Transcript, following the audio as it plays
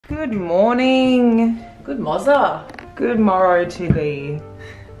Good morning. Good mozza. Good morrow to thee.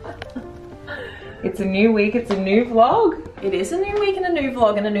 It's a new week, it's a new vlog. It is a new week and a new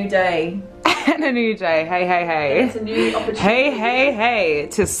vlog and a new day. And a new day. Hey, hey, hey. It's a new opportunity. Hey, hey, hey.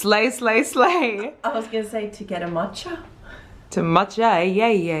 To slay, slay, slay. I was gonna say to get a matcha. To matcha,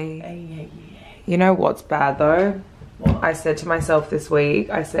 yay, yay. You know what's bad though? What? I said to myself this week,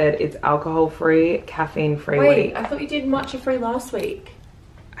 I said it's alcohol free, caffeine free Wait, week. I thought you did matcha free last week.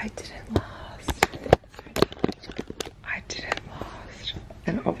 I didn't last.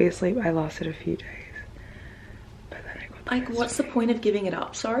 And obviously I lasted a few days. But then I got Like, what's the point of giving it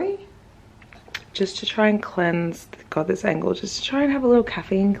up, sorry? just to try and cleanse, got this angle, just to try and have a little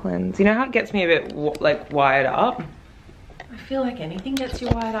caffeine cleanse. You know how it gets me a bit like wired up? I feel like anything gets you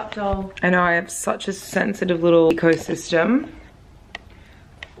wired up, doll. I know I have such a sensitive little ecosystem.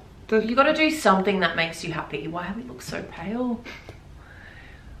 You gotta do something that makes you happy. Why have we looked so pale?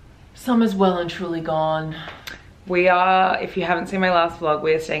 Summer's well and truly gone. We are, if you haven't seen my last vlog,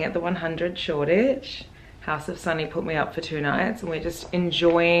 we're staying at the 100 Shoreditch. House of Sunny put me up for 2 nights and we're just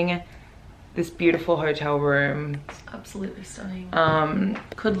enjoying this beautiful hotel room. It's absolutely stunning.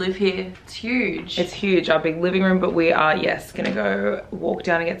 Could live here. It's huge. It's huge, our big living room, but we are, yes, gonna go walk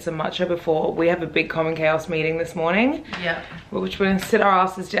down and get some matcha before we have a big Common Chaos meeting this morning. Yeah. Which we're gonna sit our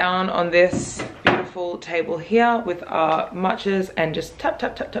asses down on this beautiful table here with our matchas and just tap,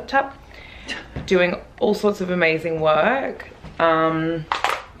 tap, tap, tap, tap. Doing all sorts of amazing work.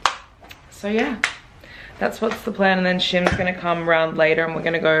 So yeah, that's what's the plan. And then Shim's gonna come around later and we're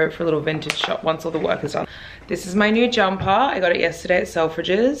gonna go for a little vintage shop once all the work is done. This is my new jumper. I got it yesterday at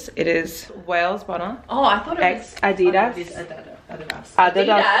Selfridges. It is Wales Bonner. Oh, I thought it was Adidas. Adidas.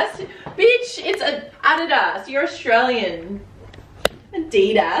 Adidas. Bitch, it's Adidas. You're Australian.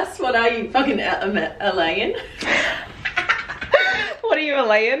 Adidas. What are you, fucking Alayan? What are you,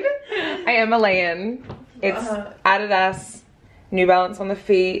 Malayan? I am Malayan. It's Adidas, New Balance on the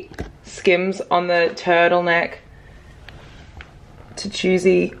feet, Skims on the turtleneck,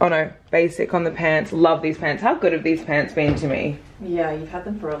 Choosy, oh no, Basic on the pants. Love these pants. How good have these pants been to me? Yeah, you've had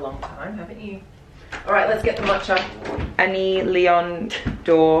them for a long time, haven't you? All right, let's get the matcha. Annie Leon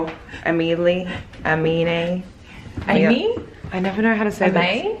Dor, Amelie, Amine. Amy? I never know how to say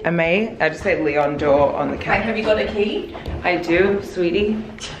Amay? this. Amay? I just say Leon Dor on the Wait, cap. have you got a key? I do, sweetie.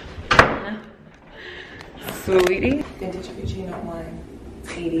 Sweetie. Vintage Gucci, not mine.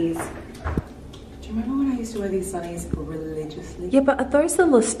 80s. Do you remember when I used to wear these sunnies religiously? Yeah, but are those the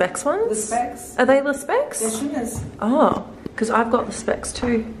Le Specs ones? The Specs. Are they Le Specs? They're Shimmers. Oh, because I've got the Specs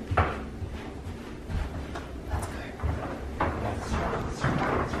too.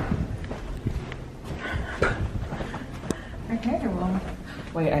 Okay, well.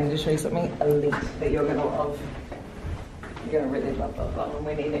 Wait, I need to show you something elite that you're gonna love. You're gonna really love that one.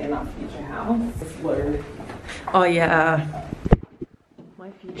 We need it in our future house. It's blue. Oh yeah.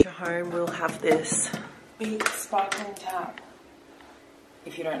 My future home will have this. Big sparkling tap.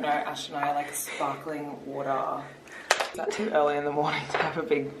 If you don't know, Ash and I like sparkling water. Is that too early in the morning to have a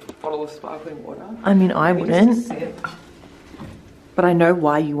big bottle of sparkling water? I mean, I Maybe wouldn't. just a sip. But I know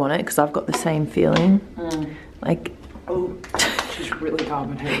why you want it because I've got the same feeling. Like, Oh, she's really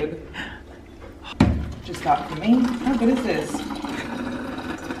carbonated. Just that for me. How good is this?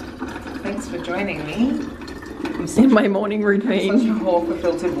 Thanks for joining me. in my morning I'm such routine. a whore for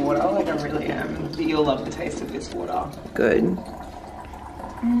filtered water, like I really am. But you'll love the taste of this water. Good.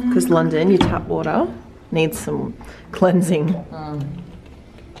 Because London, your tap water needs some cleansing.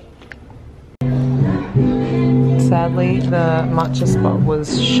 Sadly, the matcha spot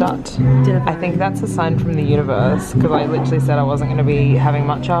was shut. I think that's a sign from the universe because I literally said I wasn't going to be having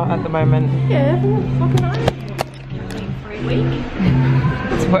matcha at the moment. Yeah, fucking nice. For a week.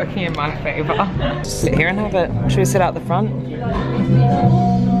 It's working in my favour. Sit here and have it. Should we sit out the front?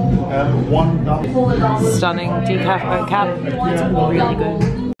 Stunning decaf oat cap. It's really good.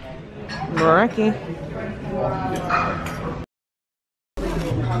 Muraki.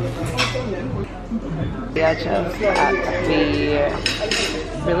 We are just at the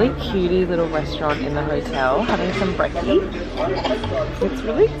really cutie little restaurant in the hotel having some brekkie. It's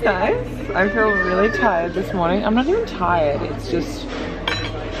really nice. I feel really tired this morning. I'm not even tired, it's just,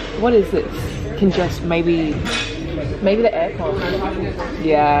 what is this? Maybe the aircon.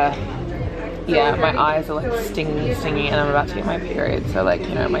 Yeah, my eyes are like stinging and I'm about to get my period. So like,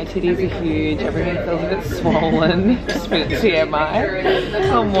 you know, my titties are huge, everything feels a bit swollen. Just a bit TMI.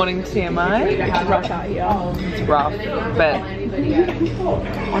 Little morning TMI. It's rough out here. It's rough, but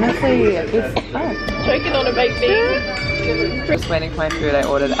honestly, this, Choking on a baked bean. just waiting for my food. I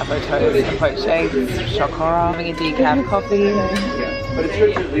ordered apple toast, a poached eggs, shock horror, having a decaf coffee.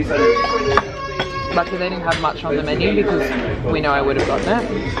 Luckily they didn't have much on the menu because we know I would have gotten it.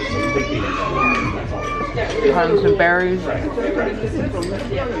 Having some berries.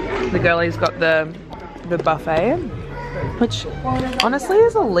 The girlie's got the buffet, which honestly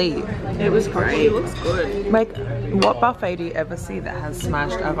is elite. It was great. It looks good. Like, what buffet do you ever see that has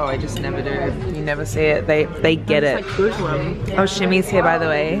smashed avo? I just never do. You never see it. They get it. Like good one. Oh, Shimmy's here, by the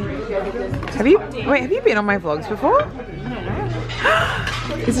way. Have you been on my vlogs before?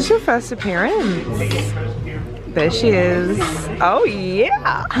 Is this your first appearance? There she is. Oh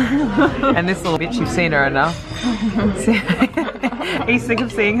yeah. And this little bitch, you've seen her enough. Are you sick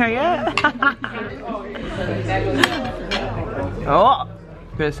of seeing her yet? Oh,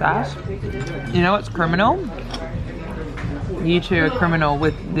 bit of sass. You know what's criminal? You two are criminal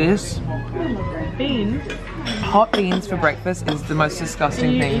with this. Beans. Hot beans for breakfast is the most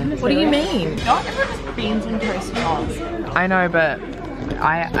disgusting thing. What do you mean? Not everyone's beans on toast tops. I know, but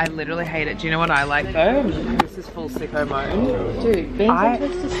I literally hate it. Do you know what I like though? This is full sicko mode. Dude, beans on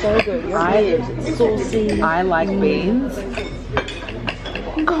toast is so good. It's saucy. I like beans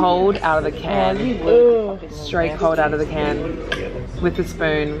cold out of the can. Straight cold out of the can. With a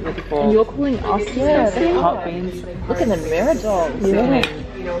spoon, with a fork. And you're calling us disgusting? Hot beans. Look in the mirror, dog.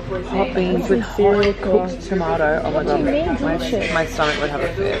 Hot beans with hot cooked tomato. Oh my god, my stomach would have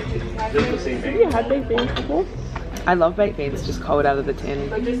a fit. Have you had baked beans before? I love baked beans just cold out of the tin.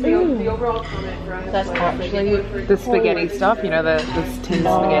 That's actually the spaghetti stuff, you know, the tin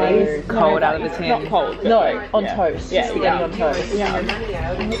spaghetti, cold out of the tin. Not cold. No, on toast. Yeah, spaghetti on toast. Yeah.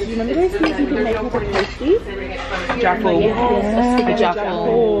 Do you remember those things you can make with a toasty? Jaffle. Yes, The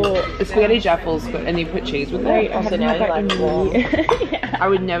jaffle. The spaghetti jaffles, and you put cheese with it. Also, now you like warm. I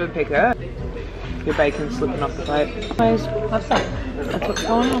would never pick it. Your bacon's slipping off the plate. Guys, have some. That's what's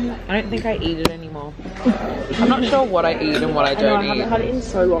going on. I don't think I eat it anymore. I'm not sure what I eat and what I don't eat. I haven't had it in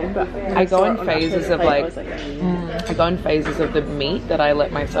so long, but I go in phases of like, I go in phases of the meat that I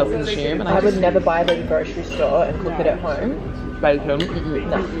let myself consume, and I would never buy it at the grocery store and cook it at home. Bacon,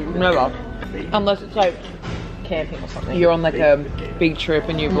 No, never. Unless it's like camping or something. you're on like a big trip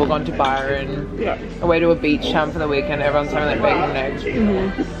and you've all gone to Byron, away to a beach town for the weekend. Everyone's having like bacon and eggs.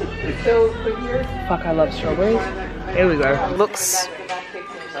 Fuck, I love strawberries. Here we go. Looks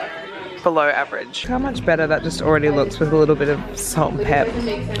below average. How much better that just already looks with a little bit of salt and pep.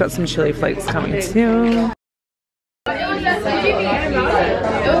 Got some chili flakes coming too.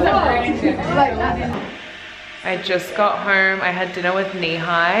 I just got home. I had dinner with Knee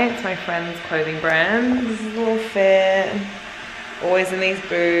High. It's my friend's clothing brand. This is a little fit. Always in these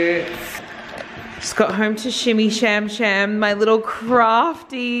boots. Just got home to Shimmy Sham Sham. My little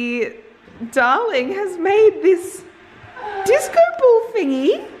crafty darling has made this disco ball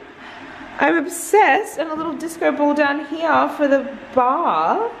thingy. I'm obsessed. And a little disco ball down here for the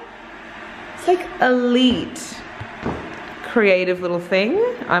bar. It's like elite creative little thing.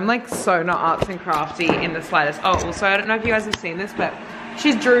 I'm like so not arts and crafty in the slightest. Oh, also I don't know if you guys have seen this, but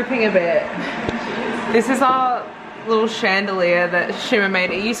she's drooping a bit. This is our little chandelier that Shimmer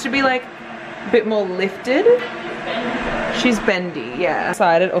made. It used to be like a bit more lifted. She's bendy, yeah.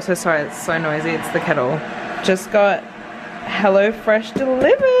 Excited. Also, sorry, it's so noisy. It's the kettle. Just got HelloFresh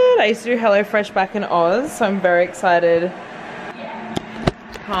delivered. I used to do HelloFresh back in Oz, so I'm very excited.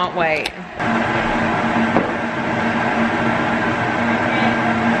 Can't wait.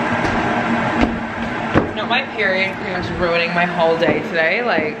 My period pretty much ruining my whole day today.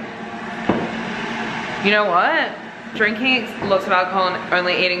 Like, you know what? Drinking lots of alcohol and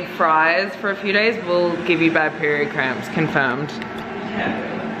only eating fries for a few days will give you bad period cramps. Confirmed.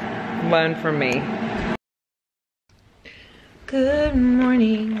 Learn from me. Good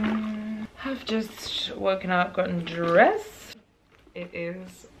morning. I've just woken up, gotten dressed. It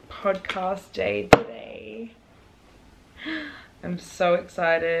is podcast day today. I'm so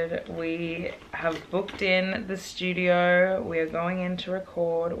excited. We have booked in the studio. We are going in to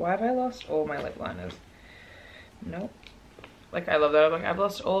record. Why have I lost all my lip liners? Nope. Like, I love that. Like, I've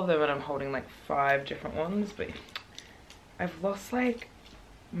lost all of them and I'm holding like 5 different ones, but I've lost like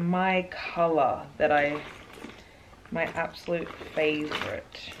my color that my absolute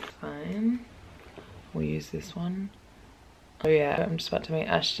favorite. Fine. We'll use this one. Oh yeah, I'm just about to meet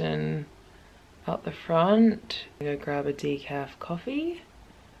Ashton out the front. I'm gonna go grab a decaf coffee.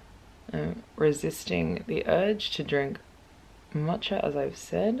 I'm resisting the urge to drink matcha, as I've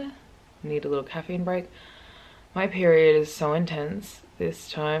said. Need a little caffeine break. My period is so intense this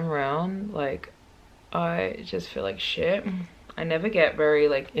time around. Like, I just feel like shit. I never get very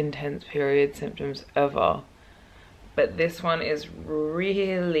like intense period symptoms ever, but this one is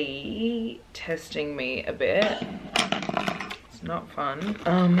really testing me a bit. It's It's not fun.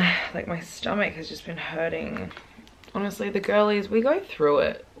 Like my stomach has just been hurting. Honestly, the girlies, we go through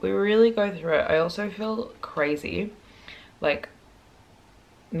it. We really go through it. I also feel crazy. Like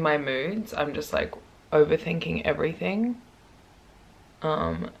my moods, I'm just like overthinking everything.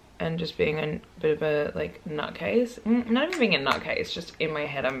 And just being a bit of a like nutcase. Not even being a nutcase, just in my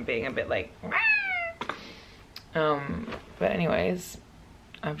head I'm being a bit like but anyways,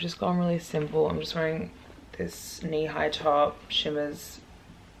 I've just gone really simple. I'm just wearing this knee-high top, Shimmers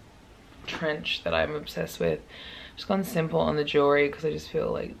trench that I'm obsessed with. Just gone simple on the jewelry because I just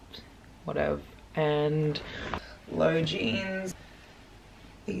feel like whatever. And low jeans,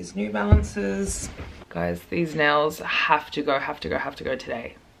 these New Balances. Guys, these nails have to go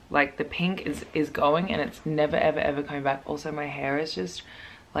today. Like the pink is going and it's never ever coming back. Also my hair is just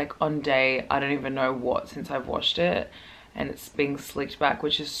like on day, I don't even know what, since I've washed it, and it's being slicked back,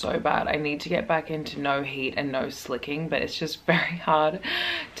 which is so bad. I need to get back into no heat and no slicking, but it's just very hard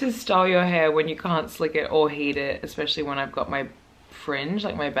to style your hair when you can't slick it or heat it, especially when I've got my fringe,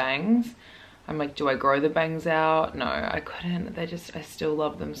 like my bangs. I'm like, do I grow the bangs out? No, I couldn't. I still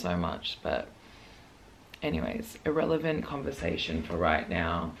love them so much. But anyways, irrelevant conversation for right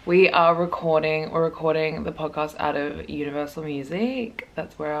now. We're recording the podcast out of Universal Music.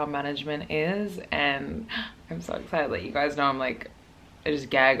 That's where our management is, and I'm so excited that you guys know I'm like, I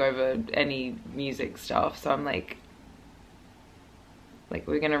just gag over any music stuff. So I'm like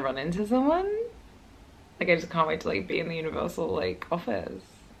we're gonna run into someone. Like I just can't wait to like be in the Universal like office.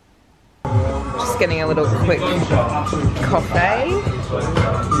 Just getting a little quick coffee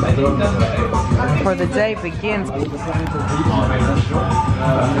before the day begins.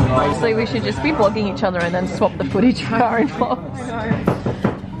 Honestly, we should just be vlogging each other and then swap the footage for our own vlogs.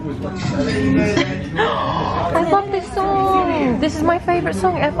 I love this song. This is my favorite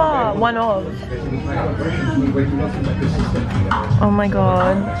song ever. One of. Oh my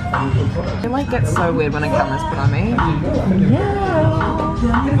god. It like gets so weird when a camera's put on me. Yeah.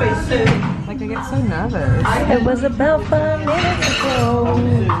 Like I get so nervous. It was about 5 minutes ago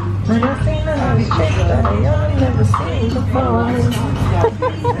when I seen a chick that I've never seen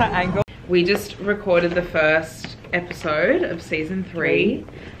before. That angle. We just recorded the first episode of season 3.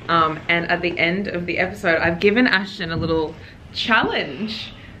 And at the end of the episode, I've given Ashton a little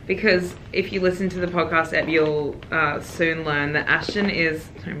challenge, because if you listen to the podcast app, you'll soon learn that Ashton is,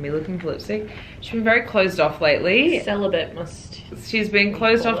 sorry, me looking for lipstick. She's been very closed off lately. Celibate must. She's been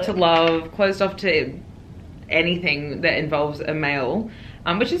closed off to love, closed off to anything that involves a male,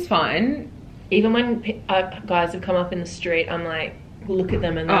 which is fine. Even when guys have come up in the street, I'm like, look at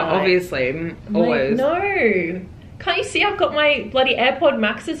them and they're like, obviously, always. Like, no. Can't you see I've got my bloody AirPod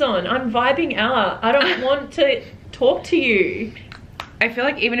Maxes on? I'm vibing out. I don't want to talk to you. I feel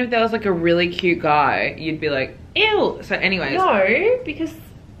like even if there was like a really cute guy, you'd be like, ew. So anyways. No, because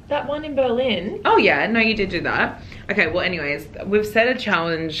that one in Berlin. Oh yeah, no, you did do that. Okay, well anyways, we've set a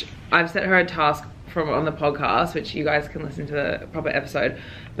challenge. I've set her a task from on the podcast, which you guys can listen to the proper episode.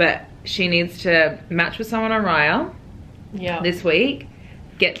 But she needs to match with someone on Raya this week,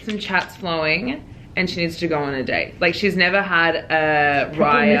 get some chats flowing, and she needs to go on a date. Like she's never had a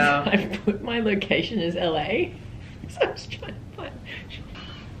Raya. I've put my location as LA. So I was trying to find.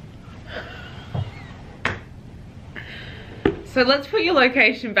 So let's put your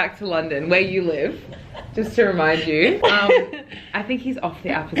location back to London, where you live, just to remind you. I think he's off the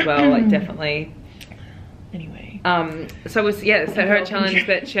app as well, like definitely. Anyway. So we set her a challenge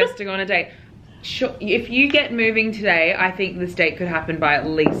that she has to go on a date. Sure, if you get moving today, I think this date could happen by at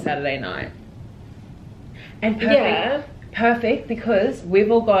least Saturday night. And perfect because we've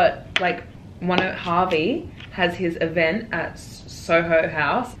all got like Harvey has his event at Soho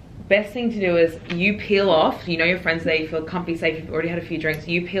House. Best thing to do is you peel off, you know your friends there, you feel comfy, safe, you've already had a few drinks,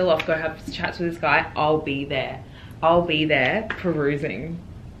 you peel off, go have chats with this guy. I'll be there perusing.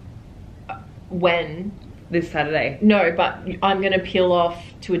 When? This Saturday. No, but I'm gonna peel off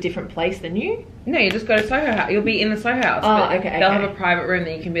to a different place than you? No, you just go to Soho House. You'll be in the Soho House. Oh, okay. They'll have a private room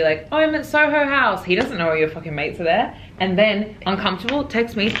that you can be like, oh, I'm at Soho House. He doesn't know all your fucking mates are there. And then, uncomfortable,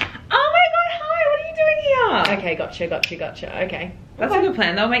 text me, oh my god, hi, what are you doing here? Okay, gotcha. Okay. That's a good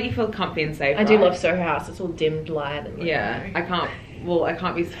plan. They'll make you feel comfy and safe. I do love Soho House. It's all dimmed light. And yeah, I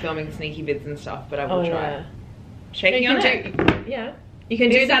can't be filming sneaky bits and stuff, but I will try. Yeah. Shaking your neck. Yeah. You can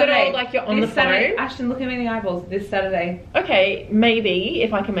do the good old, like you're on the phone. Ashton, look at me in the eyeballs. This Saturday. Okay, maybe,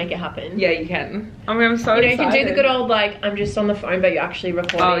 if I can make it happen. Yeah, you can. I'm so excited. You can do the good old, like, I'm just on the phone, but you're actually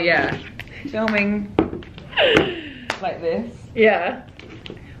recording. Oh, yeah. Filming. Like this. Yeah.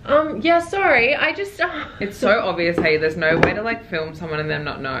 Yeah, sorry, I just... It's so obvious, hey, there's no way to, like, film someone and them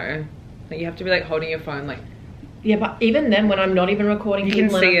not know. Like, you have to be, like, holding your phone, like... Yeah, but even then, when I'm not even recording You people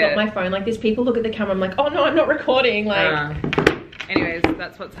can and see I've got it. my phone like this, people look at the camera, I'm like, oh no, I'm not recording. Like, anyways,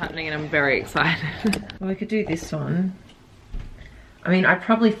 that's what's happening and I'm very excited. well, we could do this one. I mean, I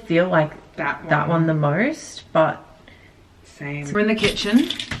probably feel like that one the most, but same. So we're in the kitchen.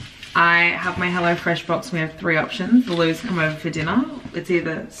 I have my HelloFresh box. We have 3 options. The Lou's come over for dinner. It's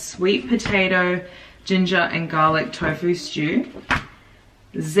either sweet potato, ginger and garlic tofu stew,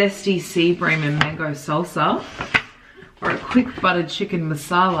 zesty sea bream and mango salsa, or a quick buttered chicken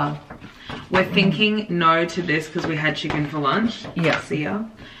masala. We're thinking no to this because we had chicken for lunch. Yeah. See ya.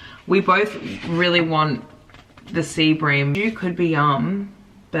 We both really want the sea bream. You could be yum,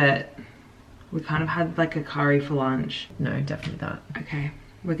 but we kind of had like a curry for lunch. no, definitely that. Okay,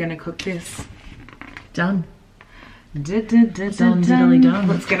 we're gonna cook this. Done. Done. Diddly done.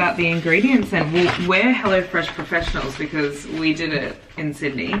 Let's get out the ingredients then. We're HelloFresh professionals because we did it in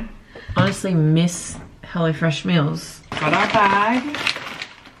Sydney. Honestly, miss HelloFresh meals. Got our bag.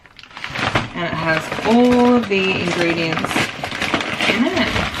 And it has all of the ingredients in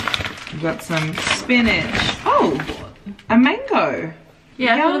it. We've got some spinach. Oh, a mango.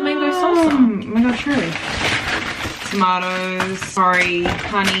 Yeah, I got a mango salsa. Oh my god, truly. Tomatoes, curry,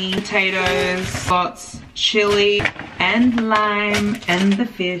 honey, potatoes, lots, chili, and lime, and the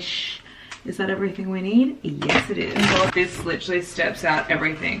fish. Is that everything we need? Yes, it is. This literally steps out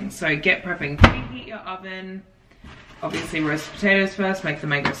everything. So get prepping. Preheat your oven. Obviously roast potatoes first, make the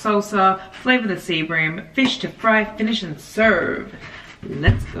mango salsa, flavor the sea bream, fish to fry, finish and serve.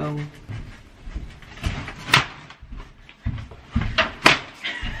 Let's go.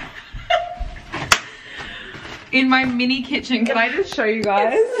 In my mini kitchen, can I just show you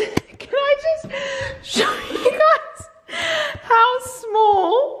guys? Can I just show you guys how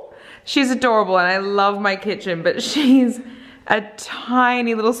small? She's adorable and I love my kitchen, but she's a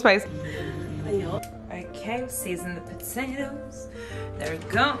tiny little space. Okay, season the potatoes. They're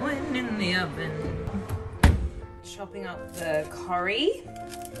going in the oven. Chopping up the curry,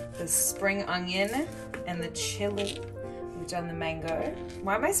 the spring onion, and the chili. We've done the mango.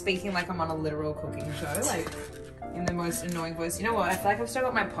 Why am I speaking like I'm on a literal cooking show? Like, in the most annoying voice. You know what? I feel like I've still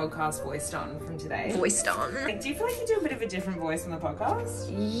got my podcast voiced on from today. Voiced on. Like, do you feel like you do a bit of a different voice on the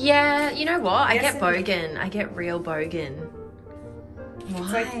podcast? Yeah, you know what? I Yes get and- bogan. I get real bogan.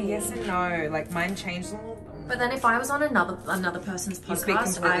 It's like yes and no. Like mine changed a little. But then if I was on another person's You speak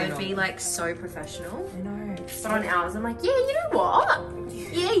podcast, I would completely be like so professional. I know. But on ours, I'm like, yeah, you know what?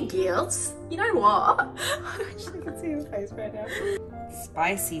 Yeah, girls. You know what? I actually can see her face right now.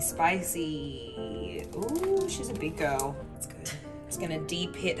 Spicy, spicy. Ooh, she's a big girl. That's good. Just gonna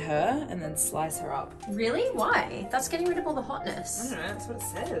deep hit her and then slice her up. Really? Why? That's getting rid of all the I hotness. don't know, that's what it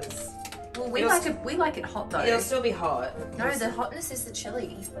says. Well, we It'll like it hot though. It'll still be hot. No, the hotness is the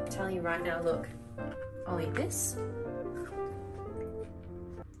chili. I'm telling you right now, look. I'll eat this.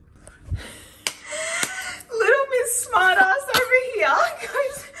 Little Miss Smartass over here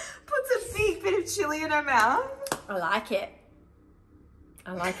goes, puts a big bit of chili in her mouth. I like it.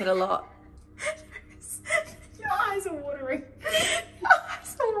 I like it a lot. Your eyes are watering. Your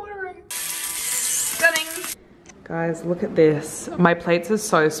eyes are watering. Stunning. Guys, look at this. My plates are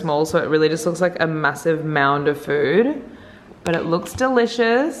so small, so it really just looks like a massive mound of food. But it looks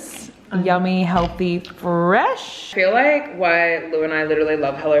delicious. Yummy, healthy, fresh. I feel like why Lou and I literally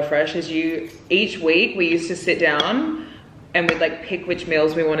love HelloFresh is each week we used to sit down and we'd like pick which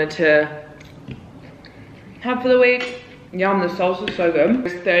meals we wanted to have for the week. Yum, the salsa's so good.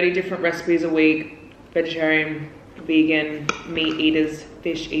 There's 30 different recipes a week. Vegetarian, vegan, meat eaters,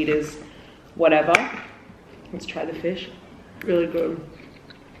 fish eaters, whatever. Let's try the fish. Really good.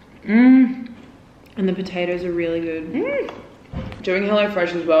 Mmm. And the potatoes are really good. Mm. Doing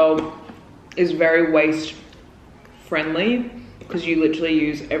HelloFresh as well is very waste friendly because you literally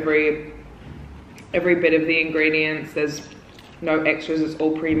use every bit of the ingredients. There's no extras, it's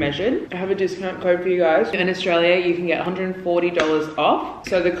all pre-measured. I have a discount code for you guys. In Australia, you can get $140 off.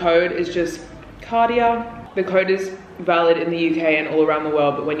 So the code is just Cardia. The code is valid in the UK and all around the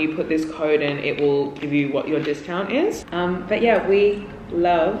world, but when you put this code in, it will give you what your discount is. But yeah, we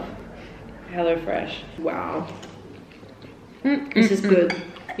love HelloFresh. Wow. This is good.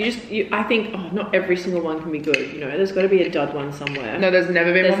 I think, not every single one can be good, you know. There's got to be a dud one somewhere. No, there's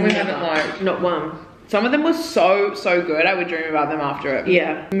never been one we never. haven't liked. Not one. Some of them were so good, I would dream about them after it.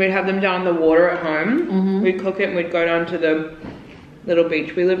 Yeah. And we'd have them down in the water at home. We'd cook it and we'd go down to the little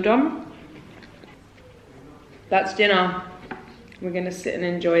beach we lived on. That's dinner. We're gonna sit and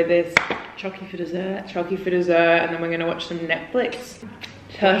enjoy this. Chocky for dessert. Chocky for dessert, and then we're gonna watch some Netflix.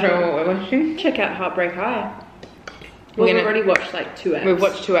 Tell us what we're watching. Check out Heartbreak High. We've We've already watched like 2 episodes. We've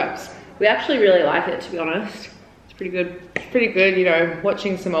watched 2 eps. We actually really like it, to be honest. pretty good. It's pretty good, you know,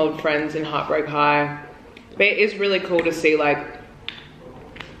 watching some old friends in Heartbreak High. But it is really cool to see like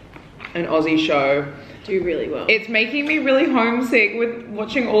an Aussie show Do really well. It's making me really homesick with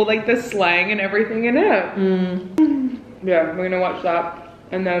watching all like the slang and everything in it. Yeah, we're gonna watch that,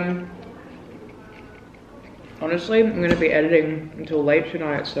 and then honestly I'm gonna be editing until late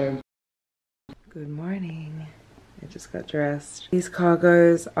tonight, so. Good morning. I just got dressed. These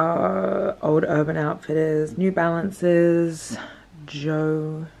cargos are old Urban Outfitters, New Balances,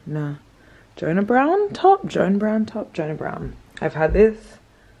 Jonah Brown top. I've had this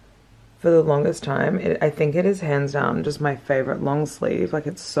for the longest time. I think it is hands down just my favorite long sleeve. Like,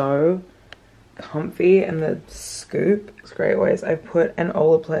 it's so comfy, and the scoop is great ways. I put an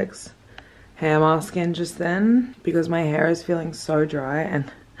Olaplex hair mask in just then because my hair is feeling so dry,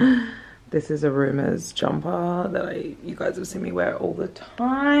 and this is a Rumors jumper that you guys have seen me wear all the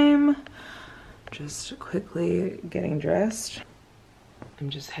time. Just quickly getting dressed. I'm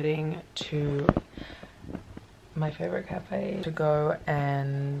just heading to my favorite cafe to go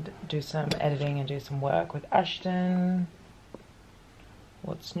and do some editing and do some work with Ashton.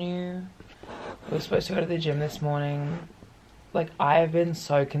 What's new? We were supposed to go to the gym this morning. Like, I've been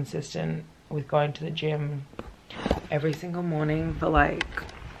so consistent with going to the gym every single morning for like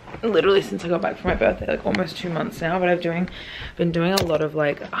literally since I got back from my birthday, like almost 2 months now. But I've been doing a lot of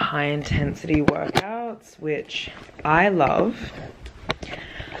like high intensity workouts, which I love.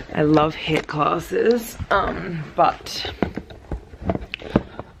 I love HIIT classes, but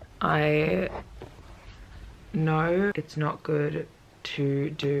I know it's not good to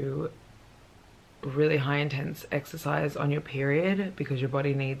do really high intense exercise on your period because your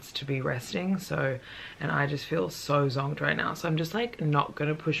body needs to be resting. So, and I just feel so zonked right now, so I'm just like not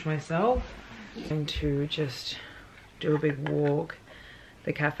gonna push myself and to just do a big walk.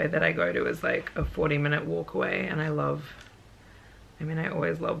 The cafe that I go to is like a 40-minute walk away, and I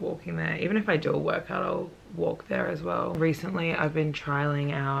always love walking there. Even if I do a workout, I'll walk there as well. Recently, I've been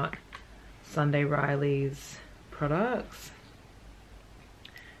trialing out Sunday Riley's products.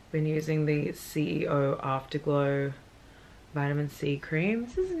 Been using the CEO Afterglow Vitamin C cream.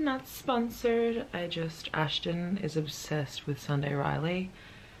 This is not sponsored. Ashton is obsessed with Sunday Riley,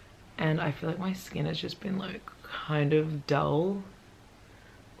 and I feel like my skin has just been like kind of dull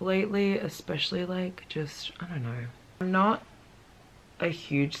lately, especially like just, I don't know. I'm not a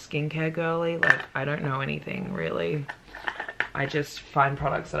huge skincare girly. Like, I don't know anything really. I just find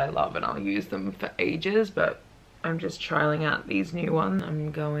products that I love and I'll use them for ages, but I'm just trialing out these new ones.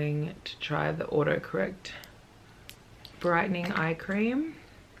 I'm going to try the Autocorrect Brightening Eye Cream.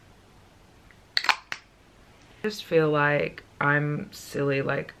 I just feel like I'm silly.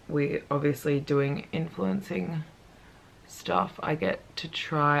 Like, we obviously doing influencing stuff. I get,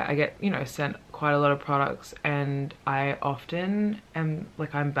 you know, sent quite a lot of products, and I often am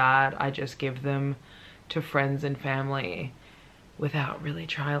like, I'm bad. I just give them to friends and family without really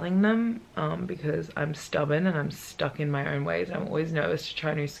trialing them, because I'm stubborn and I'm stuck in my own ways. I'm always nervous to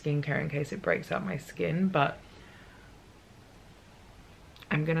try new skincare in case it breaks out my skin, but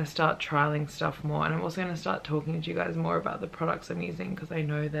I'm gonna start trialing stuff more, and I'm also gonna start talking to you guys more about the products I'm using, because I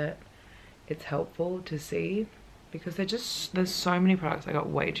know that it's helpful to see, because there's so many products. I got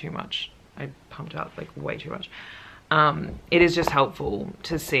way too much. I pumped out like way too much. It is just helpful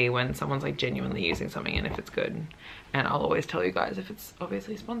to see when someone's like genuinely using something and if it's good. And I'll always tell you guys if it's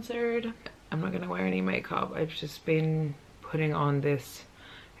obviously sponsored. I'm not gonna wear any makeup. I've just been putting on this.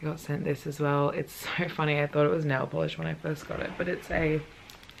 I got sent this as well. It's so funny. I thought it was nail polish when I first got it, but it's a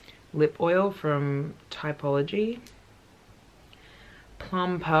lip oil from Typology.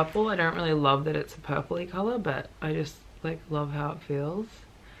 Plum purple. I don't really love that it's a purpley color, but I just like love how it feels.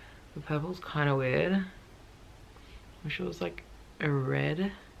 The purple's kind of weird. Wish it was like a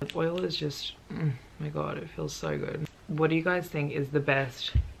red. Lip oil is just, oh my god, it feels so good. What do you guys think is the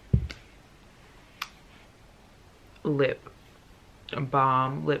best lip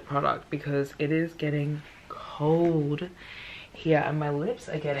balm, lip product? Because it is getting cold here and my lips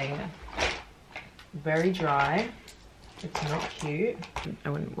are getting very dry. It's not cute. I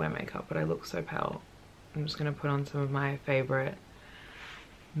wouldn't wear makeup, but I look so pale. I'm just gonna put on some of my favorite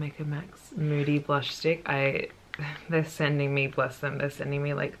Makeup Max Moody blush stick. They're sending me, bless them, they're sending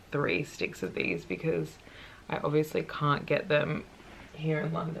me like 3 sticks of these because I obviously can't get them here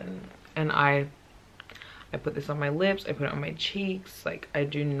in London. And I put this on my lips, I put it on my cheeks. Like, I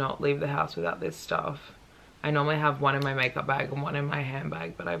do not leave the house without this stuff. I normally have one in my makeup bag and one in my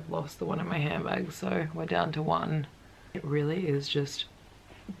handbag, but I've lost the one in my handbag, so we're down to one. It really is just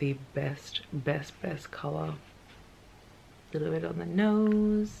the best color. A little bit on the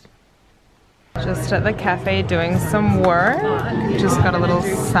nose. Just at the cafe doing some work. Just got a little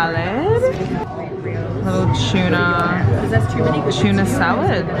salad. Little tuna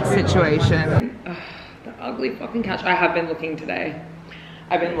salad situation. Ugh, the ugly fucking couch. I have been looking today.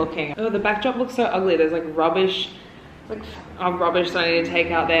 I've been looking. Oh, the backdrop looks so ugly. There's like rubbish. Like rubbish that I need to take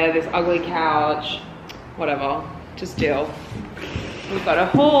out there. This ugly couch. Whatever. Just deal. We've got a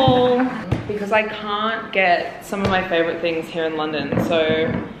haul. Because I can't get some of my favorite things here in London.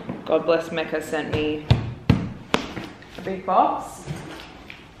 So God bless Mecca sent me a big box.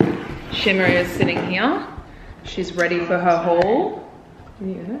 Shimmer is sitting here. She's ready for her haul.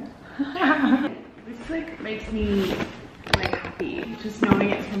 Yeah. This like makes me like happy, just knowing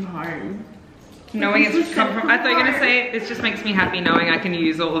it's from home. Knowing it's come from, I thought you were gonna say, this just makes me happy knowing I can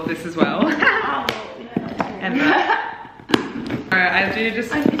use all of this as well. Oh, yeah. And that. I do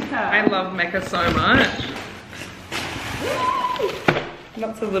just, I love Mecca so much.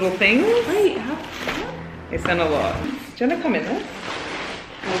 Lots of little things. Wait, They sent a lot. Do you want to come in there?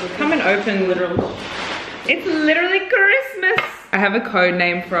 Come and open. Literal. It's literally Christmas. I have a code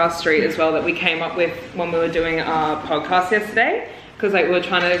name for our street as well that we came up with when we were doing our podcast yesterday. Because like we were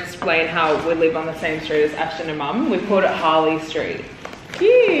trying to explain how we live on the same street as Ashton and Mum. We called it Harley Street.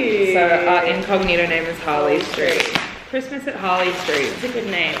 Cute. So our incognito name is Harley Street. Christmas at Harley Street. It's a good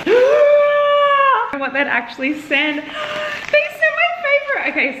name. What they'd actually send. They sent my favorite.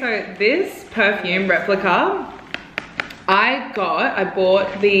 Okay, so this perfume replica, I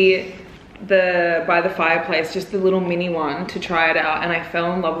bought the by the fireplace, just the little mini one to try it out, and I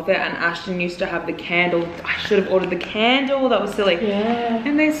fell in love with it. And Ashton used to have the candle. I should have ordered the candle. That was silly. Yeah.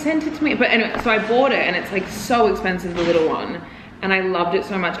 And they sent it to me. But anyway, so I bought it, and it's like so expensive, the little one. And I loved it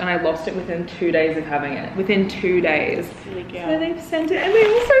so much, and I lost it within 2 days of having it. Within 2 days. Really good. So they've sent it, and they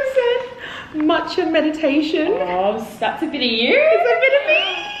also sent matcha meditation. Oh, that's a bit of you. It's a bit of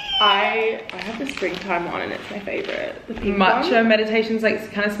me. I have the springtime one, and it's my favorite. The pink Matcha one. meditations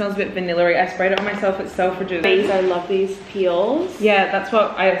like kind of smells a bit vanilla-y. I sprayed it on myself. It's self-rejuvenating. These, I love these peels. Yeah, that's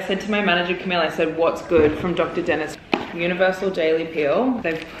what I said to my manager Camille. I said, "What's good from Dr. Dennis?" Universal Daily Peel.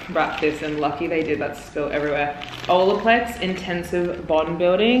 They've wrapped this, and lucky they did. That's spilled everywhere. Olaplex Intensive Bond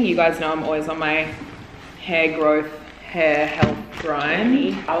Building. You guys know I'm always on my hair growth, hair health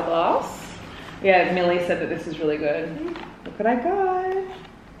grind. Hourglass. Yeah, Millie said that this is really good. Look what I got.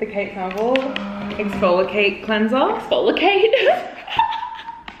 The Kate Campbell Exfoliate Cleanser. Exfoliate.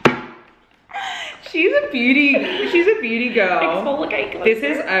 She's a beauty girl. Exfoliate cleanser. This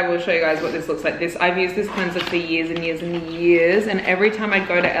is, I will show you guys what this looks like. I've used this cleanser for years and years and years, and every time I'd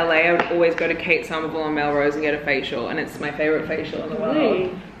go to LA, I would always go to Kate Somerville and Melrose and get a facial, and it's my favorite facial in the world.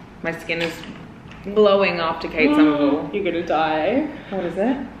 My skin is glowing after Kate Somerville. You're gonna die. What is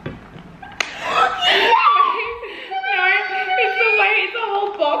it? It's a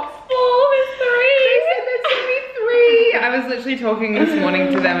whole box full. There's 3. They said there's only 3. I was literally talking this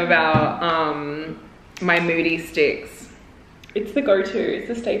morning to them about my Moody sticks. It's the go-to. It's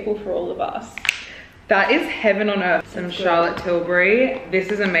the staple for all of us. That is heaven on earth. Some Charlotte Tilbury. This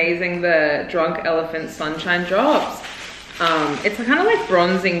is amazing. The Drunk Elephant Sunshine Drops. It's kind of like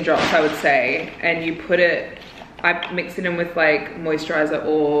bronzing drops, I would say. And you put it, I mix it in with like moisturizer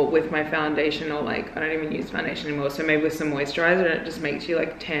or with my foundation, or like, I don't even use foundation anymore. So maybe with some moisturizer, and it just makes you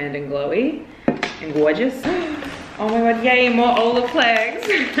like tanned and glowy and gorgeous. Oh my God, yay, more Olaplex.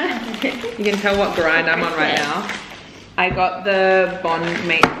 You can tell what grind I'm on right now. I got the Bond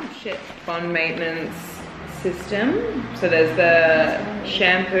Maintenance System. So there's the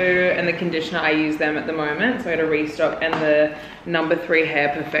shampoo and the conditioner. I use them at the moment, so I got a restock, and the No. 3 Hair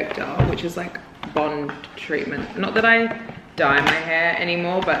Perfector, which is like bond treatment. Not that I dye my hair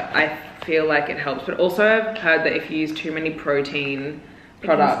anymore, but I feel like it helps. But also I've heard that if you use too many protein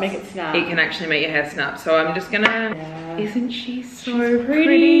products, make it snap. It can actually make your hair snap. So I'm just gonna, isn't she so She's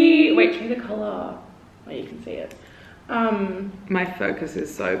pretty? Wait, try the color. Oh, you can see it. My focus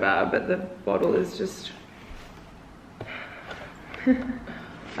is so bad, but the bottle is just,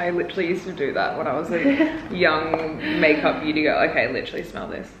 I literally used to do that when I was a young makeup beauty girl. Okay, literally smell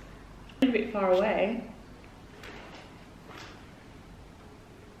this. A bit far away.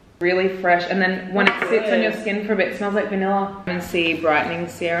 Really fresh, and then when it sits on your skin for a bit, it smells like vanilla. Vitamin C brightening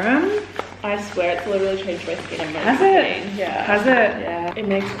serum. I swear it's literally changed my skin. Has it? Yeah. Has it? Yeah. It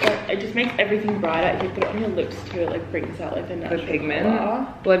makes it just makes everything brighter. If you put it on your lips too, it like brings out like the The natural pigment. color.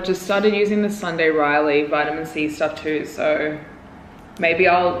 Well, I've just started using the Sunday Riley vitamin C stuff too, so maybe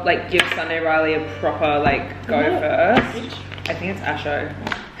I'll like give Sunday Riley a proper like go first. I think it's Asho.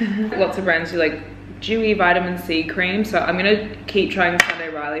 Lots of brands do like dewy vitamin C cream, so I'm gonna keep trying Sunday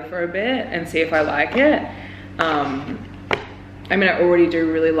Riley for a bit and see if I like it. I mean, I already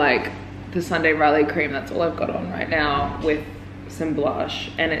do really like the Sunday Riley cream. That's all I've got on right now with some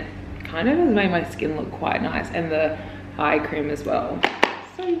blush, and it kind of has made my skin look quite nice, and the eye cream as well.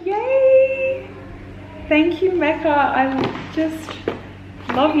 So yay! Thank you, Mecca. I just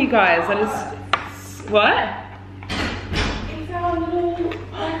love you guys. That is what? It's our little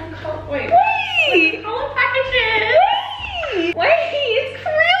wait. Wait! Color packages. Wait, it's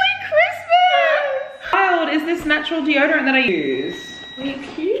really Christmas! Wild, is this natural deodorant that I use? Really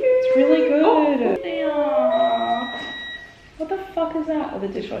cute. It's really good. Oh, they are. What the fuck is that? Oh, the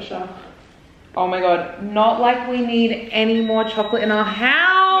dishwasher. Oh my god, not like we need any more chocolate in our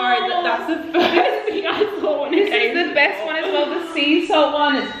house. No, that's the first thing I saw when This is the best one as well, the sea salt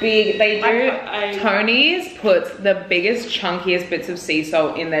one. It's big. They do, Tony's puts the biggest, chunkiest bits of sea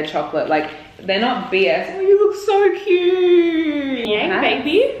salt in their chocolate. Like, they're not BS. Oh, you look so cute. Yeah,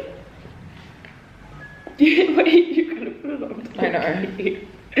 baby. Wait, you gotta put it on. I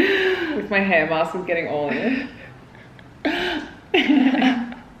know. With my hair mask is getting all in it.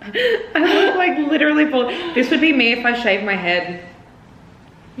 I look like literally full. This would be me if I shaved my head.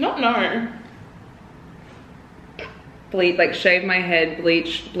 No. Like shave my head,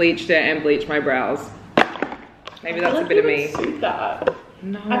 bleached it, and bleach my brows. Maybe that's a bit of me. Suit that.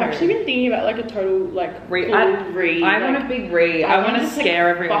 No. I've actually been thinking about like a total like I want a big re. I want to scare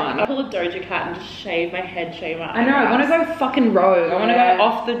everyone. I pull a Doja Cat and just shave my head, shave my I know. I want to go fucking rogue. I want to Yeah. go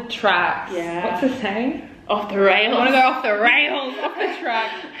off the tracks. Yeah. What's the saying? off the rails. I want to go off the rails, off the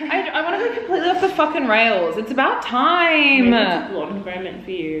track. I want to go completely off the fucking rails. It's about time. Maybe it's a blonde moment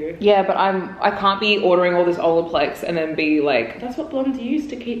for you. Yeah, but I can't be ordering all this Olaplex and then be like. That's what blondes use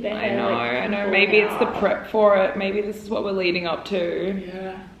to keep their hair. I know. Maybe it's the prep for it. Maybe this is what we're leading up to.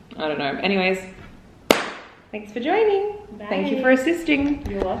 Yeah. I don't know. Anyways, thanks for joining. Bye. Thank you for assisting.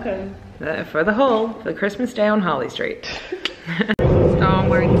 You're welcome. For the haul for Christmas Day on Harley Street. Oh, I'm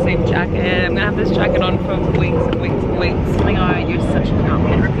wearing the same jacket. I'm gonna have this jacket on for weeks and weeks and weeks. Oh my god, you're such a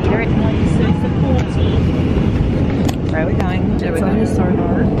comment repeater. Where are we going? It's going to Soho,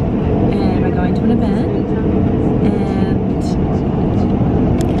 and we're going to an event, and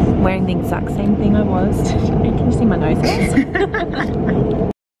wearing the exact same thing I was. Can you see my nose?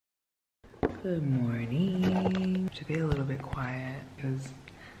 Good morning. To be a little bit quiet because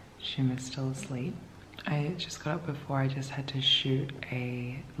Shimmer's still asleep. I just got up before. I just had to shoot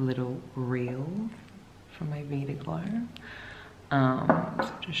a little reel for my Vita Glow.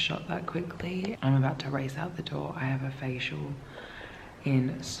 So just shot that quickly. I'm about to race out the door. I have a facial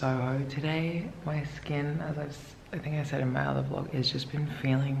in Soho today. My skin, as I think I said in my other vlog, has just been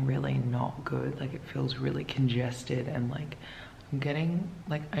feeling really not good. Like it feels really congested and like I'm getting,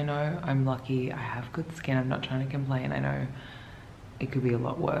 like, I know I'm lucky. I have good skin. I'm not trying to complain. I know it could be a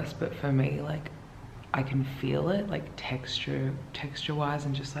lot worse, but for me, like, I can feel it, like texture wise,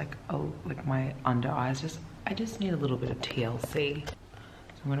 and just like my under eyes. I just need a little bit of TLC. So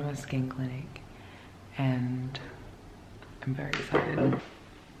I'm going to a skin clinic, and I'm very excited.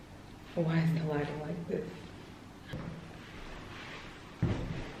 Why is the lighting like this?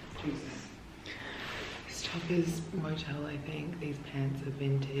 Jesus. This top is Motel, I think. These pants are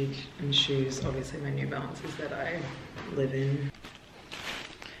vintage, and shoes, obviously my New Balances that I live in.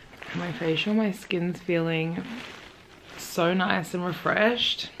 My facial, my skin's feeling so nice and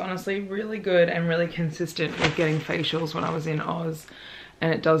refreshed. Honestly, really good and really consistent with getting facials when I was in Oz.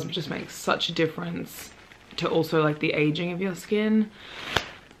 And it does just make such a difference to also like the aging of your skin.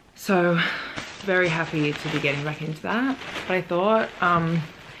 So very happy to be getting back into that. But I thought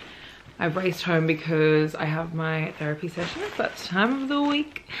I've raced home because I have my therapy session at that time of the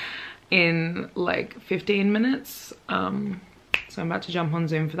week in like 15 minutes. So I'm about to jump on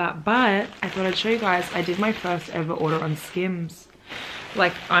Zoom for that, but I thought I'd show you guys, I did my first ever order on Skims.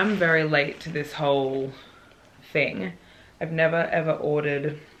 Like, I'm very late to this whole thing. I've never ever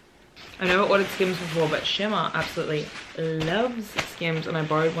ordered Skims before, but Shimmer absolutely loves Skims, and I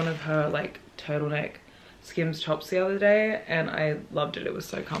borrowed one of her like turtleneck Skims tops the other day, and I loved it. It was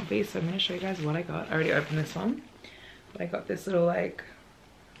so comfy. So I'm gonna show you guys what I got. I already opened this one, but I got this little like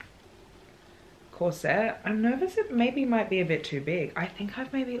corset. I'm nervous it maybe might be a bit too big. I think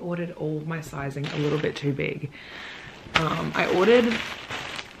I've maybe ordered all of my sizing a little bit too big. I ordered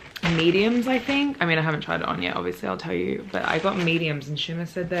mediums, I think. I mean, I haven't tried it on yet, obviously I'll tell you, but I got mediums, and Shimmer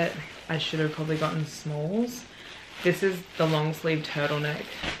said that I should have probably gotten smalls. This is the long sleeve turtleneck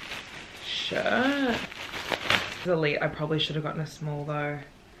shirt. It's elite. I probably should have gotten a small though,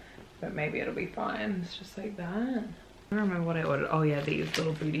 but maybe it'll be fine. It's just like that. I don't remember what I ordered. Oh yeah, these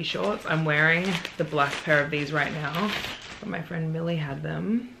little booty shorts. I'm wearing the black pair of these right now, but my friend Millie had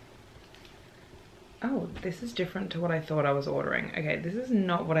them. Oh, this is different to what I thought I was ordering. Okay, this is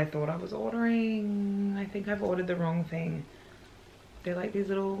not what I thought I was ordering. I think I've ordered the wrong thing. They're like these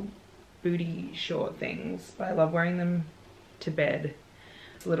little booty short things, but I love wearing them to bed.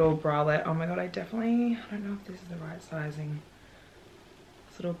 Little bralette. Oh my god, I don't know if this is the right sizing.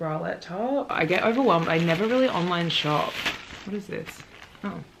 This little bralette top. I get overwhelmed. I never really online shop. What is this?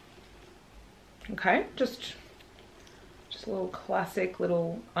 Oh. Okay, just a little classic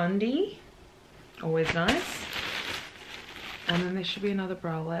little undie. Always nice. And then there should be another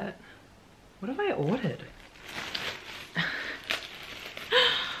bralette. What have I ordered?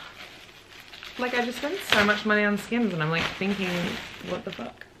 Like, I just spent so much money on Skims and I'm like thinking, what the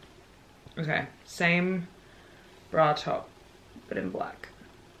fuck? Okay, same bra top, but in black.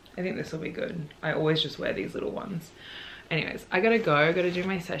 I think this will be good. I always just wear these little ones. Anyways, I gotta go, gotta do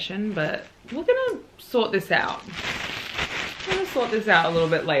my session, but we're gonna sort this out. I'm gonna sort this out a little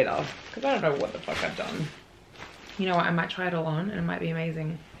bit later because I don't know what the fuck I've done. You know what, I might try it all on and it might be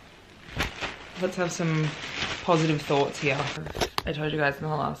amazing. Let's have some positive thoughts here. I told you guys in the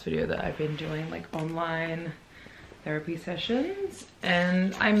last video that I've been doing like online therapy sessions,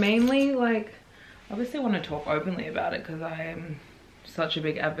 and I mainly like obviously want to talk openly about it because I am such a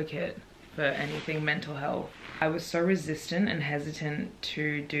big advocate for anything mental health. I was so resistant and hesitant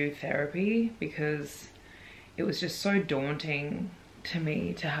to do therapy because it was just so daunting to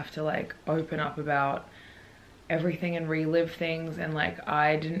me to have to like open up about everything and relive things. And like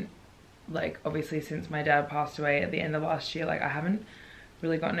I didn't, like obviously since my dad passed away at the end of last year, like I haven't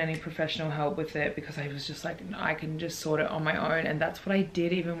really gotten any professional help with it because I was just like, no, I can just sort it on my own. And that's what I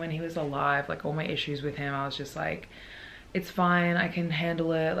did even when he was alive. Like all my issues with him, I was just like, it's fine, I can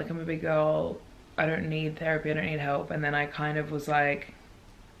handle it, like I'm a big girl, I don't need therapy, I don't need help. And then I kind of was like,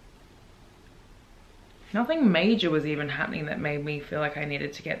 nothing major was even happening that made me feel like I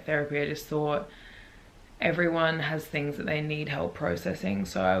needed to get therapy. I just thought everyone has things that they need help processing.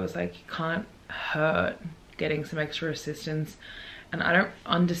 So I was like, you can't hurt getting some extra assistance. And I don't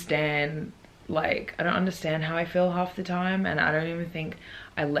understand, like, I don't understand how I feel half the time. And I don't even think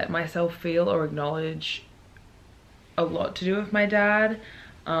I let myself feel or acknowledge a lot to do with my dad.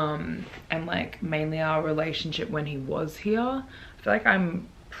 And like mainly our relationship when he was here. I feel like I'm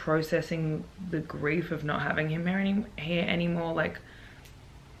processing the grief of not having him here anymore, like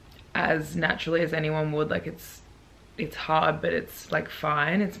as naturally as anyone would. Like it's hard, but it's like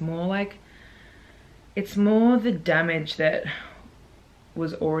fine. It's more like, it's more the damage that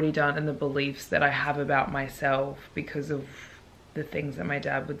was already done and the beliefs that I have about myself because of the things that my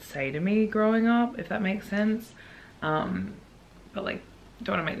dad would say to me growing up, if that makes sense. But like,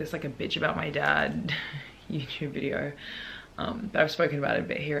 don't want to make this like a bitch about my dad YouTube video. But I've spoken about it a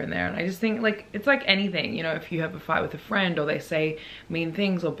bit here and there, and I just think like it's like anything, you know, if you have a fight with a friend or they say mean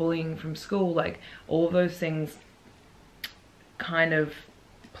things or bullying from school, like all of those things kind of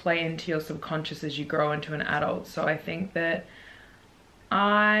play into your subconscious as you grow into an adult. So I think that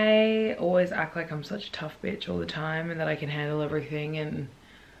I always act like I'm such a tough bitch all the time and that I can handle everything, and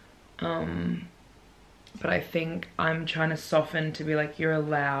but I think I'm trying to soften to be like, you're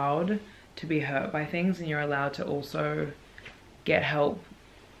allowed to be hurt by things and you're allowed to also get help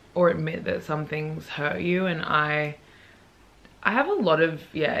or admit that some things hurt you. And I have a lot of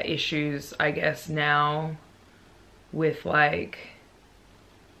issues, I guess, now with like,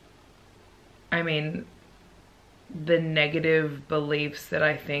 I mean, the negative beliefs that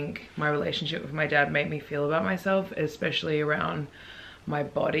I think my relationship with my dad made me feel about myself, especially around my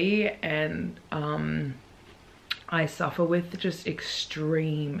body. And I suffer with just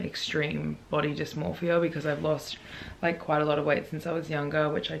extreme body dysmorphia because I've lost like quite a lot of weight since I was younger,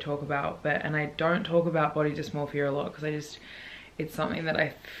 which I talk about, and I don't talk about body dysmorphia a lot because it's something that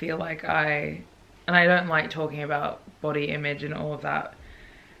I feel like and I don't like talking about body image and all of that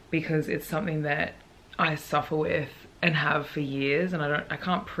because it's something that I suffer with and have for years, and I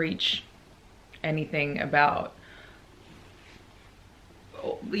can't preach anything about,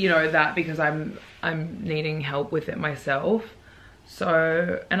 you know, that because I'm needing help with it myself.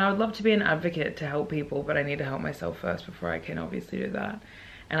 So, and I would love to be an advocate to help people, but I need to help myself first before I can obviously do that.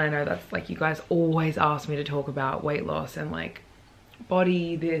 And I know that's like, you guys always ask me to talk about weight loss and like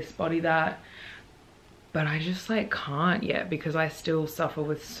body this, body that, but I just like can't yet because I still suffer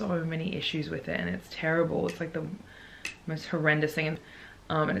with so many issues with it, and it's terrible. It's like the most horrendous thing,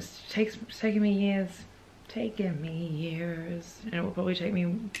 and it's taken me years, and it will probably take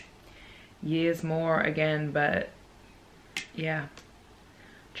me years more again. But yeah,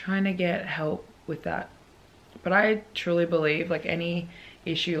 trying to get help with that. But I truly believe like any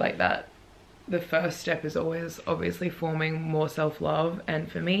issue like that the first step is always obviously forming more self-love,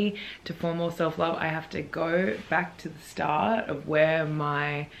 and for me to form more self-love I have to go back to the start of where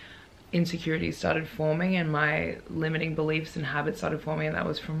my insecurities started forming and my limiting beliefs and habits started forming, and that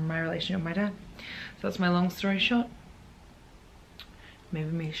was from my relationship with my dad. So that's my long story short. Maybe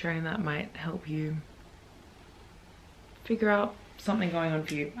me sharing that might help you figure out something going on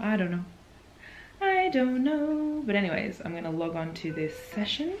for you. I don't know. But anyways, I'm gonna log on to this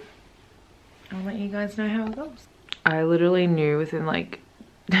session. I'll let you guys know how it goes. I literally knew within like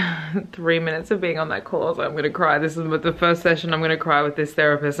 3 minutes of being on that call, I was like, I'm gonna cry. This is the first session I'm gonna cry with this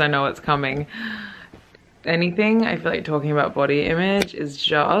therapist. I know it's coming. Anything, I feel like talking about body image is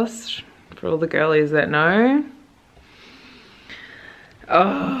just, for all the girlies that know,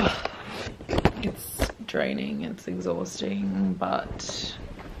 oh, it's draining, it's exhausting, but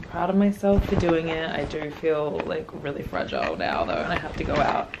I'm proud of myself for doing it. I do feel like really fragile now though, and I have to go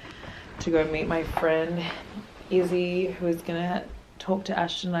out to go meet my friend Izzy, who is gonna talk to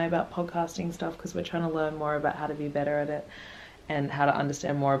Ashton and I about podcasting stuff, because we're trying to learn more about how to be better at it and how to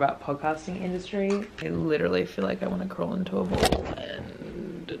understand more about podcasting industry. I literally feel like I want to crawl into a ball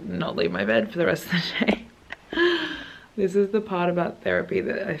and not leave my bed for the rest of the day. This is the part about therapy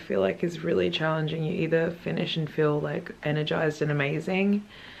that I feel like is really challenging. You either finish and feel like energized and amazing,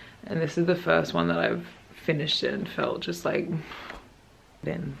 and this is the first one that I've finished it and felt just like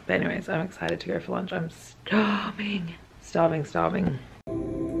in. But anyways, I'm excited to go for lunch. I'm starving.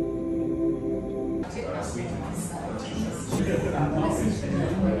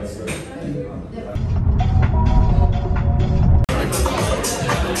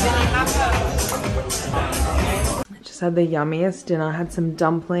 Just had the yummiest dinner. I had some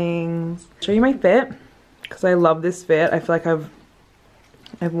dumplings. Show you my fit, because I love this fit. I feel like I've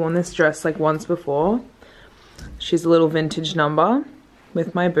worn this dress like once before. She's a little vintage number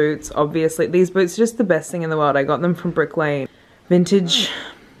with my boots. Obviously these boots are just the best thing in the world. I got them from Brick Lane Vintage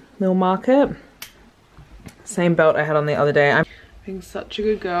Mill Market. Same belt I had on the other day. I'm being such a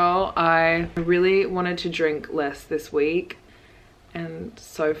good girl. I really wanted to drink less this week, and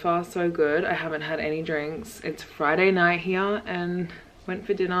so far so good. I haven't had any drinks. It's Friday night here and went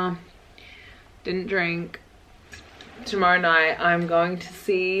for dinner, didn't drink. Tomorrow night I'm going to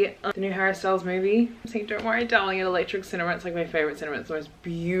see the new Harry Styles movie. I'm seeing Don't Worry Darling at Electric Cinema. It's like my favorite cinema. It's the most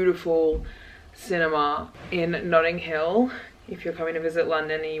beautiful cinema in Notting Hill. If you're coming to visit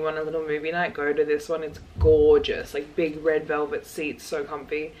London and you want a little movie night, go to this one. It's gorgeous, like big red velvet seats, so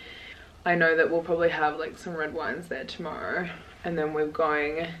comfy. I know that we'll probably have like some red wines there tomorrow, and then we're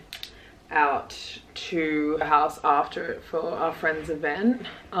going out to a house after it for our friend's event.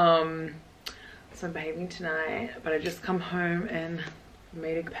 So I'm behaving tonight, but I just come home and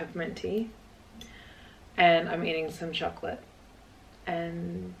made a peppermint tea, and I'm eating some chocolate,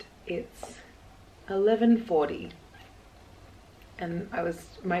 and it's 11:40, and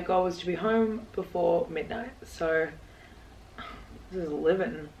my goal was to be home before midnight, so this is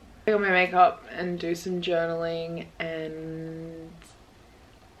living. I got my makeup and do some journaling and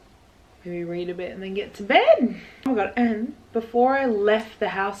maybe read a bit and then get to bed. Oh my god, and before I left the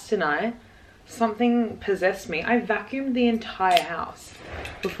house tonight, something possessed me. I vacuumed the entire house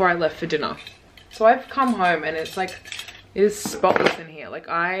before I left for dinner. So I've come home and it's like, it is spotless in here. Like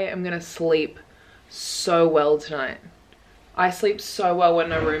I am gonna sleep so well tonight. I sleep so well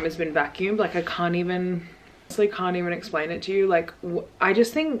when a room has been vacuumed. Like I can't even explain it to you. Like I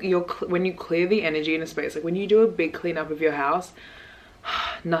just think when you clear the energy in a space, like when you do a big cleanup of your house,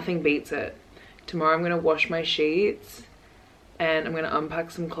 nothing beats it. Tomorrow I'm gonna wash my sheets, and I'm gonna unpack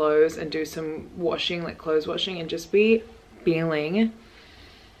some clothes and do some washing, like clothes washing, and just be feeling,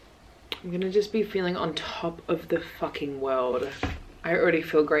 I'm gonna just be feeling on top of the fucking world. I already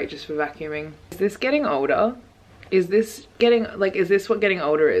feel great just for vacuuming. Is this getting older? Is this what getting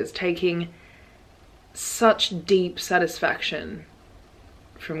older is? Taking such deep satisfaction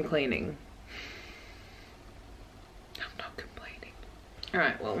from cleaning. I'm not complaining. All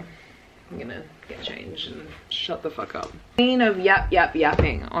right, well, I'm gonna get changed and shut the fuck up. Queen of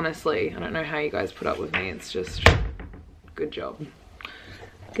yapping, honestly. I don't know how you guys put up with me. It's just, good job.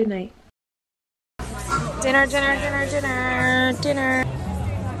 Good night. Dinner.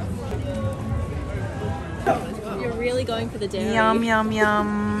 You're really going for the dairy. Yum.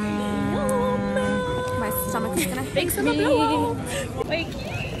 My stomach is gonna fix me.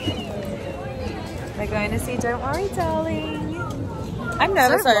 We're going to see Don't Worry Darling. I'm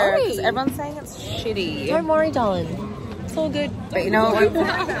nervous though, because everyone's saying it's shitty. Don't worry, darling. It's all good. But you know what?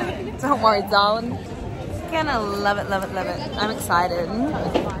 Don't worry, darling. Gonna love it. I'm excited.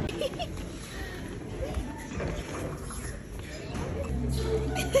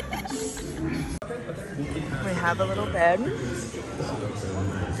 We have a little bed.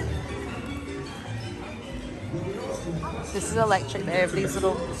 This is electric. They have these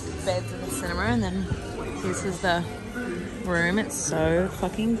little beds in the cinema, and then this is the room. It's so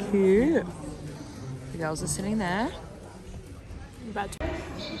fucking cute. The girls are sitting there.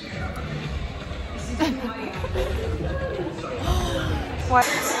 What?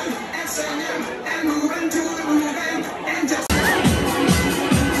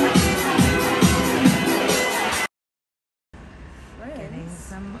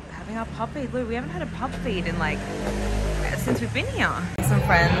 Having our pub feed. Look, we haven't had a pub feed in like since we've been here. Some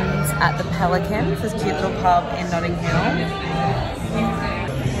friends at the Pelicans, this cute little pub in Notting Hill. Oh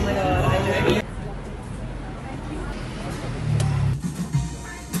my god, I know.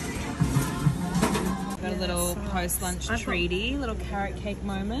 Got a little post-lunch treaty, little carrot cake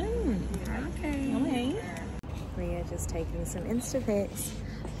moment. Okay. Yummy. We are just taking some Insta pics.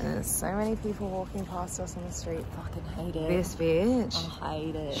 And there's so many people walking past us on the street. Fucking hate it. This bitch. I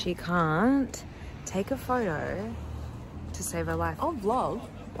hate it. She can't take a photo to save her life. I'll vlog.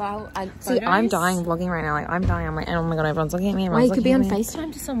 Well, see, I'm dying vlogging right now. Like, I'm dying. I'm like, oh my god, everyone's looking at me. Wait, you could be on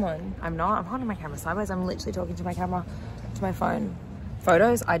FaceTime to someone. I'm not. I'm holding my camera sideways. I'm literally talking to my camera, to my phone.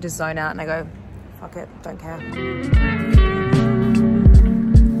 Photos, I just zone out and I go, fuck it, don't care.